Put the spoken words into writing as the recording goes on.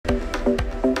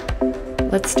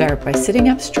Let's start by sitting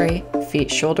up straight,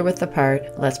 feet shoulder width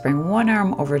apart. Let's bring one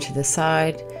arm over to the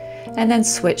side and then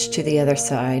switch to the other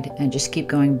side and just keep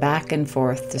going back and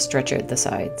forth to stretch out the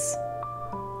sides.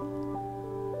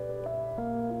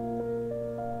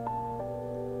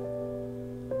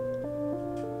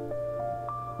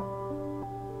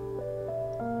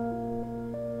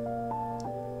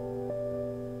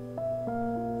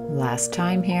 Last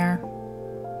time here.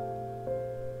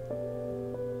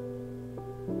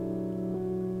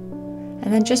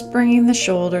 And then just bringing the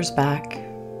shoulders back.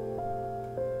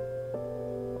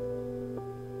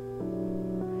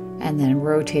 And then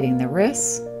rotating the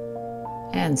wrists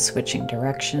and switching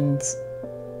directions.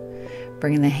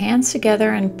 Bringing the hands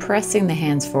together and pressing the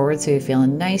hands forward so you feel a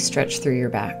nice stretch through your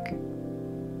back.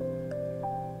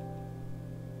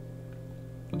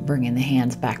 Bringing the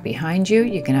hands back behind you.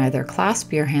 You can either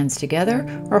clasp your hands together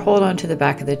or hold onto the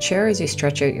back of the chair as you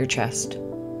stretch out your chest.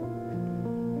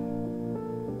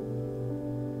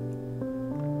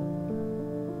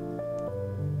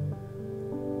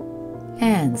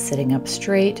 And sitting up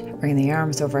straight, bring the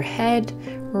arms overhead,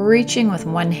 reaching with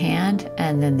one hand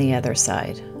and then the other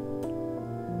side.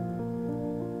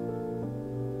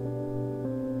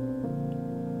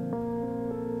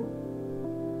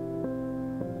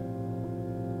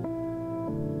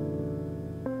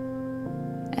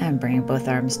 And bringing both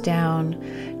arms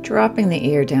down, dropping the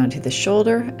ear down to the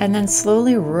shoulder, and then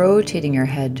slowly rotating your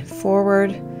head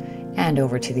forward and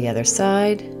over to the other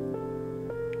side.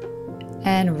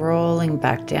 And rolling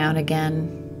back down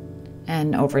again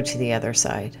and over to the other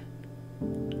side.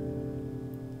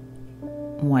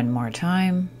 One more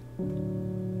time.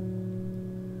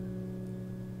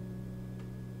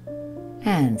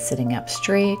 And sitting up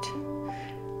straight,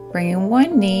 bringing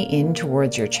one knee in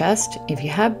towards your chest. If you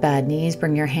have bad knees,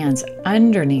 bring your hands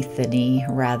underneath the knee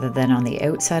rather than on the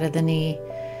outside of the knee,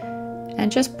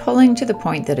 and just pulling to the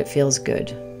point that it feels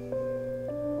good.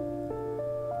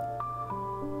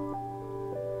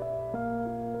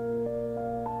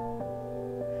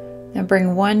 Now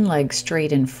bring one leg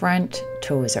straight in front,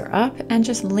 toes are up, and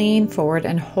just lean forward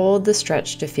and hold the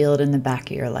stretch to feel it in the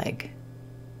back of your leg.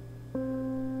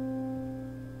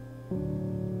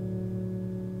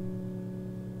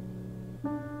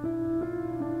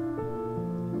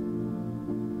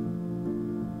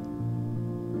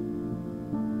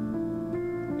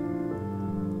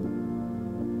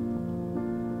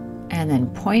 And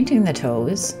then pointing the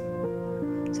toes.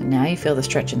 So now you feel the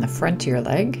stretch in the front of your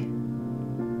leg.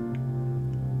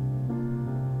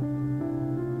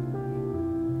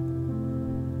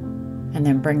 And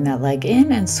then bring that leg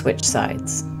in and switch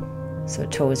sides. So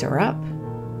toes are up.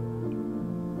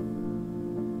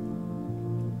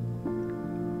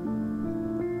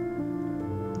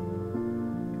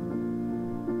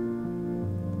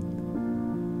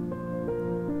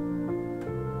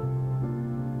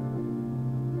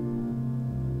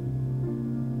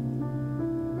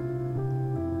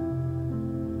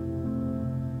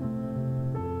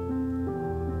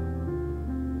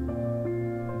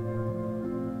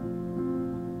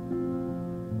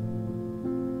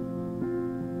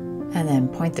 And then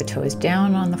point the toes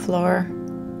down on the floor.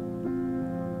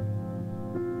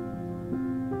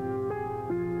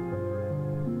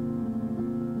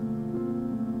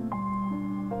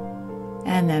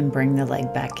 And then bring the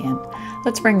leg back in.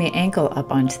 Let's bring the ankle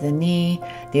up onto the knee.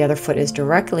 The other foot is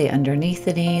directly underneath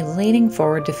the knee, leaning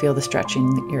forward to feel the stretch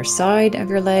in your side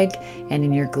of your leg and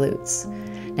in your glutes.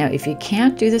 Now, if you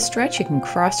can't do the stretch, you can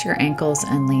cross your ankles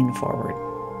and lean forward.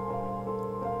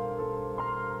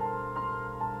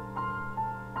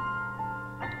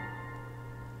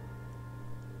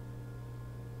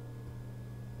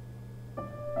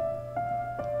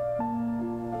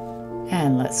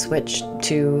 And let's switch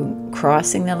to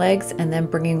crossing the legs and then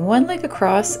bringing one leg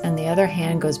across and the other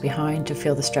hand goes behind to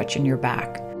feel the stretch in your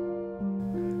back.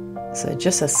 So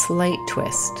just a slight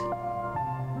twist.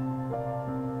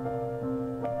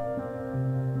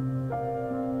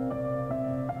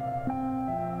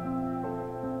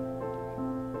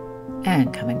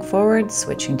 And coming forward,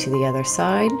 switching to the other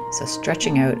side. So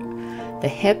stretching out the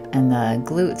hip and the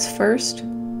glutes first.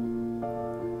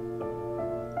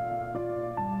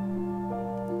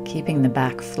 Keeping the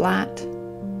back flat.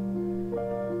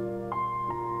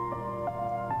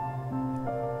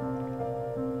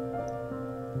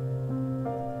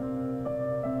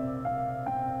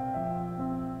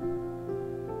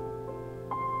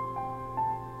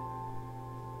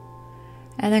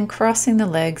 And then crossing the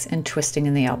legs and twisting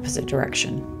in the opposite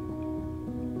direction.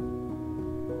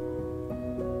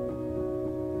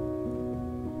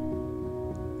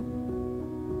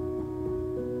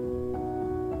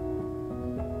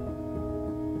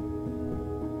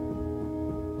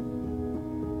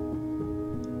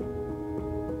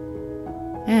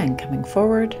 And coming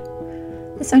forward,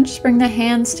 this time just bring the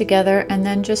hands together and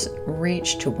then just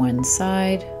reach to one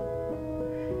side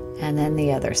and then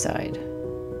the other side.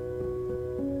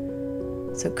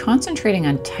 So concentrating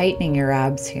on tightening your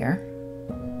abs here.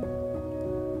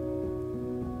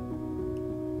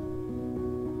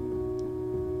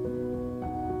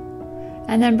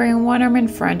 And then bring one arm in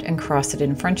front and cross it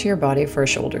in front of your body for a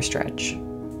shoulder stretch.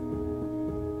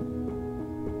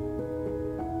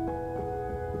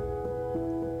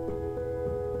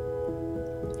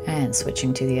 And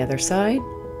switching to the other side.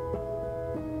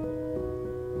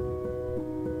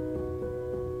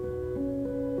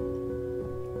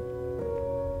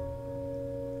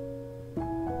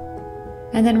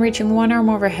 And then reaching one arm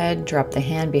overhead, drop the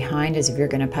hand behind as if you're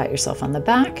going to pat yourself on the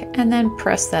back, and then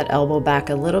press that elbow back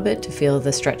a little bit to feel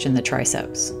the stretch in the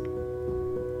triceps.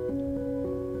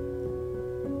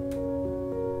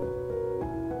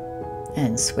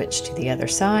 And switch to the other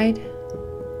side.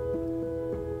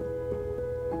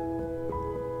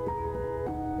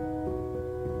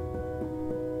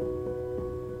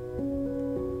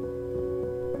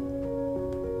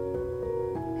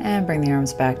 And bring the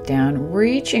arms back down,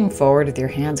 reaching forward with your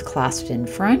hands clasped in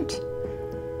front.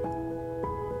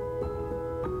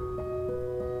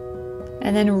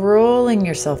 And then rolling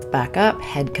yourself back up,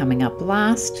 head coming up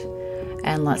last.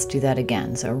 And let's do that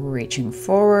again. So reaching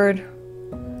forward.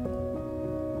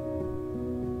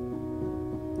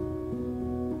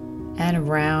 And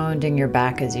rounding your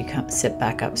back as you sit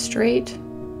back up straight.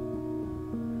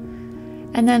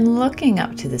 And then looking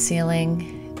up to the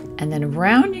ceiling. And then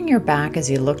rounding your back as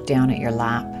you look down at your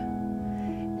lap.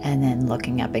 And then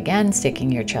looking up again,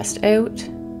 sticking your chest out.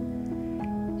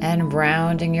 And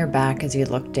rounding your back as you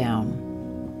look down.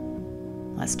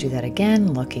 Let's do that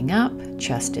again, looking up,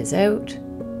 chest is out.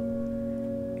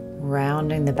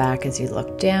 Rounding the back as you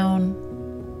look down.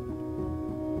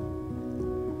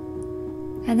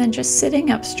 And then just sitting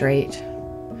up straight.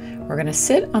 We're going to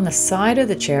sit on the side of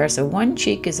the chair, so one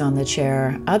cheek is on the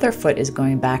chair, other foot is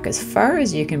going back as far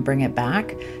as you can bring it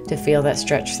back to feel that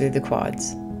stretch through the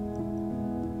quads.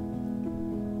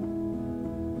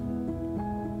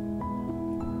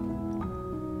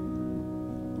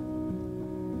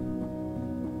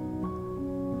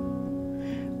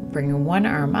 Bringing one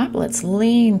arm up, let's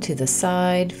lean to the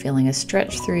side, feeling a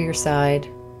stretch through your side.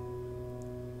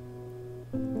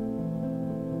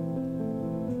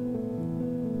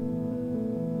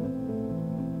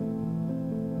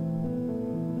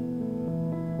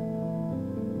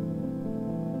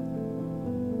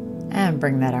 And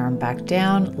bring that arm back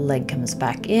down, leg comes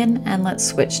back in, and let's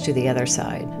switch to the other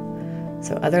side.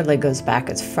 So other leg goes back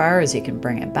as far as you can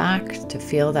bring it back to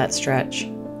feel that stretch.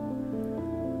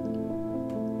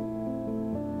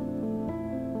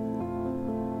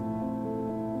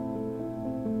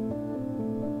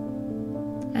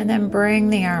 And then bring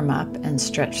the arm up and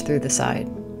stretch through the side.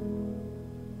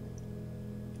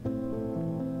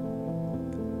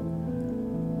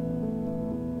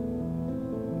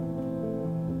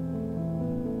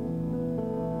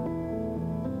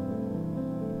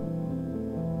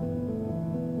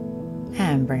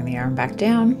 And bring the arm back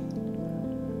down.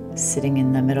 Sitting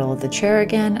in the middle of the chair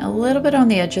again, a little bit on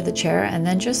the edge of the chair, and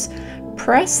then just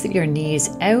press your knees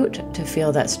out to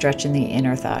feel that stretch in the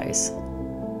inner thighs.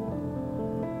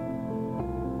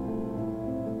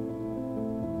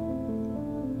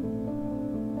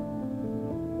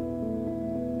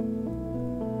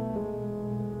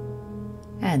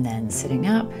 And then sitting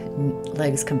up,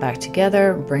 legs come back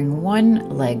together, bring one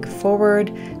leg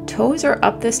forward, toes are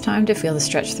up this time to feel the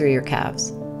stretch through your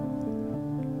calves.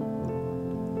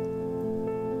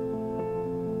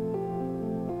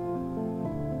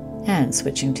 And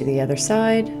switching to the other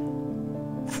side,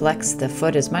 flex the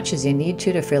foot as much as you need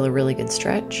to feel a really good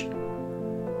stretch.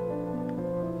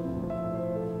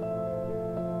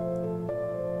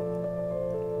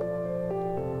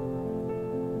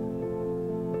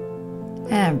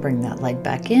 And bring that leg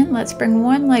back in. Let's bring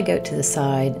one leg out to the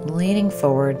side, leaning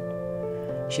forward.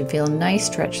 You should feel a nice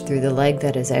stretch through the leg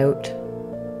that is out.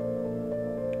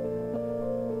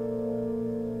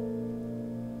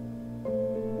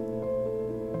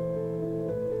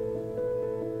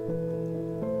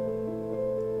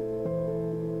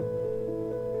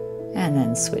 And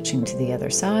then switching to the other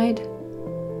side.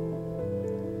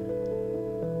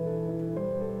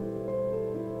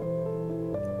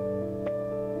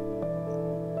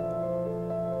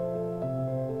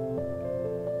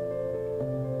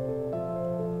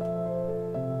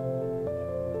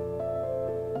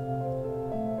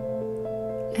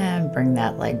 And bring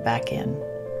that leg back in.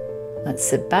 Let's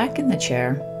sit back in the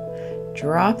chair,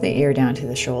 drop the ear down to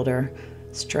the shoulder,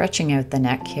 stretching out the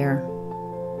neck here.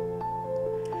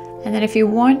 And then if you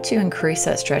want to increase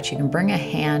that stretch, you can bring a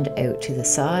hand out to the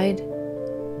side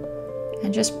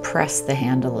and just press the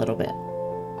hand a little bit.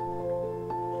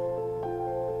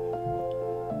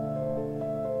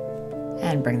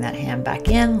 And bring that hand back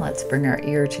in. Let's bring our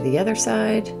ear to the other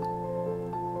side.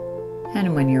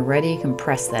 And when you're ready, you can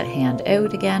press that hand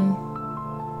out again.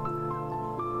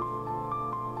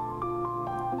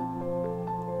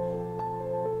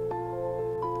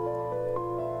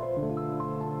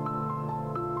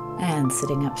 And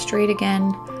sitting up straight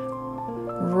again,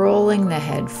 rolling the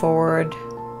head forward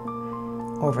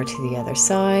over to the other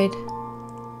side,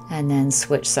 and then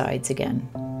switch sides again.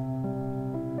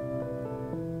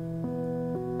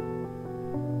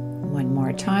 One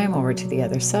more time over to the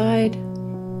other side,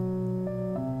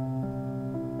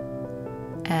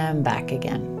 and back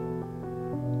again.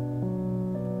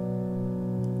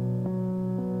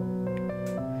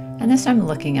 And this time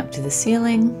looking up to the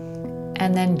ceiling,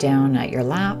 and then down at your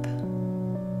lap.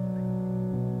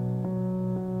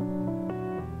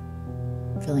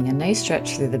 Feeling a nice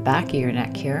stretch through the back of your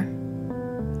neck here.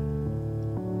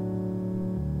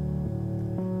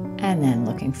 And then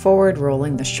looking forward,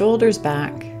 rolling the shoulders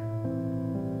back.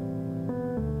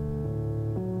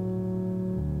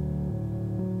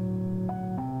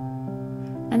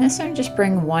 And this time just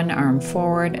bring one arm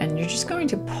forward, and you're just going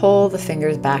to pull the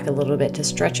fingers back a little bit to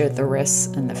stretch out the wrists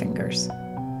and the fingers.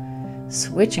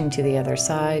 Switching to the other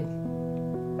side.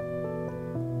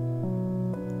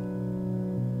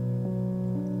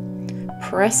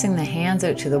 Pressing the hands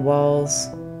out to the walls.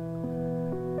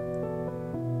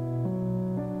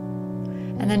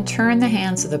 And then turn the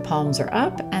hands so the palms are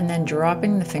up, and then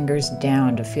dropping the fingers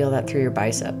down to feel that through your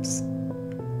biceps.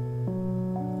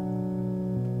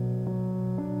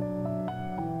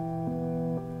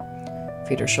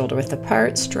 Feet are shoulder width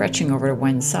apart, stretching over to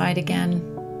one side again.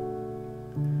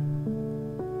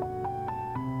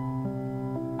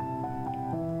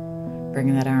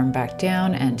 Bringing that arm back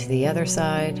down and to the other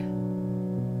side.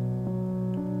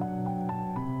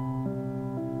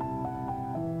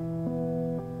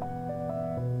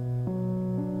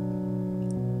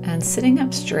 And sitting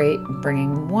up straight,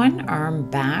 bringing one arm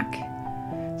back,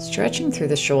 stretching through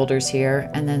the shoulders here,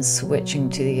 and then switching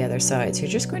to the other side. So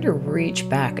you're just going to reach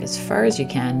back as far as you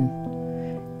can.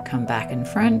 Come back in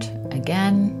front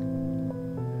again.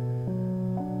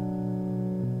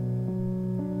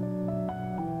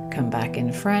 Come back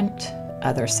in front,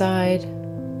 other side.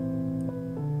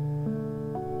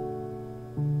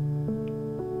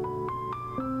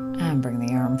 And bring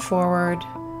the arm forward.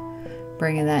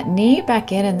 Bringing that knee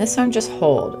back in, and this time just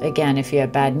hold. Again, if you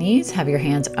have bad knees, have your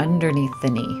hands underneath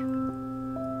the knee.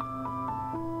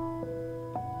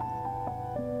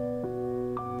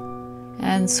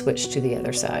 And switch to the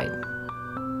other side.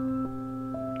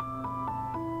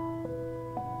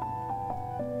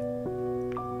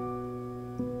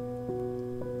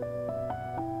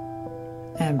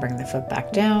 And bring the foot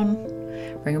back down.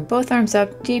 Bring both arms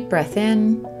up, deep breath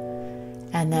in,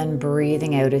 and then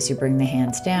breathing out as you bring the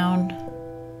hands down.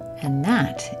 And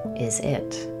that is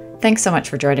it. Thanks so much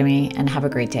for joining me, and have a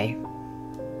great day.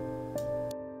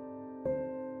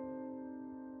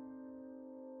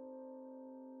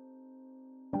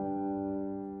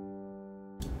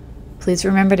 Please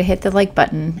remember to hit the like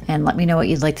button and let me know what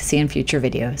you'd like to see in future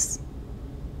videos.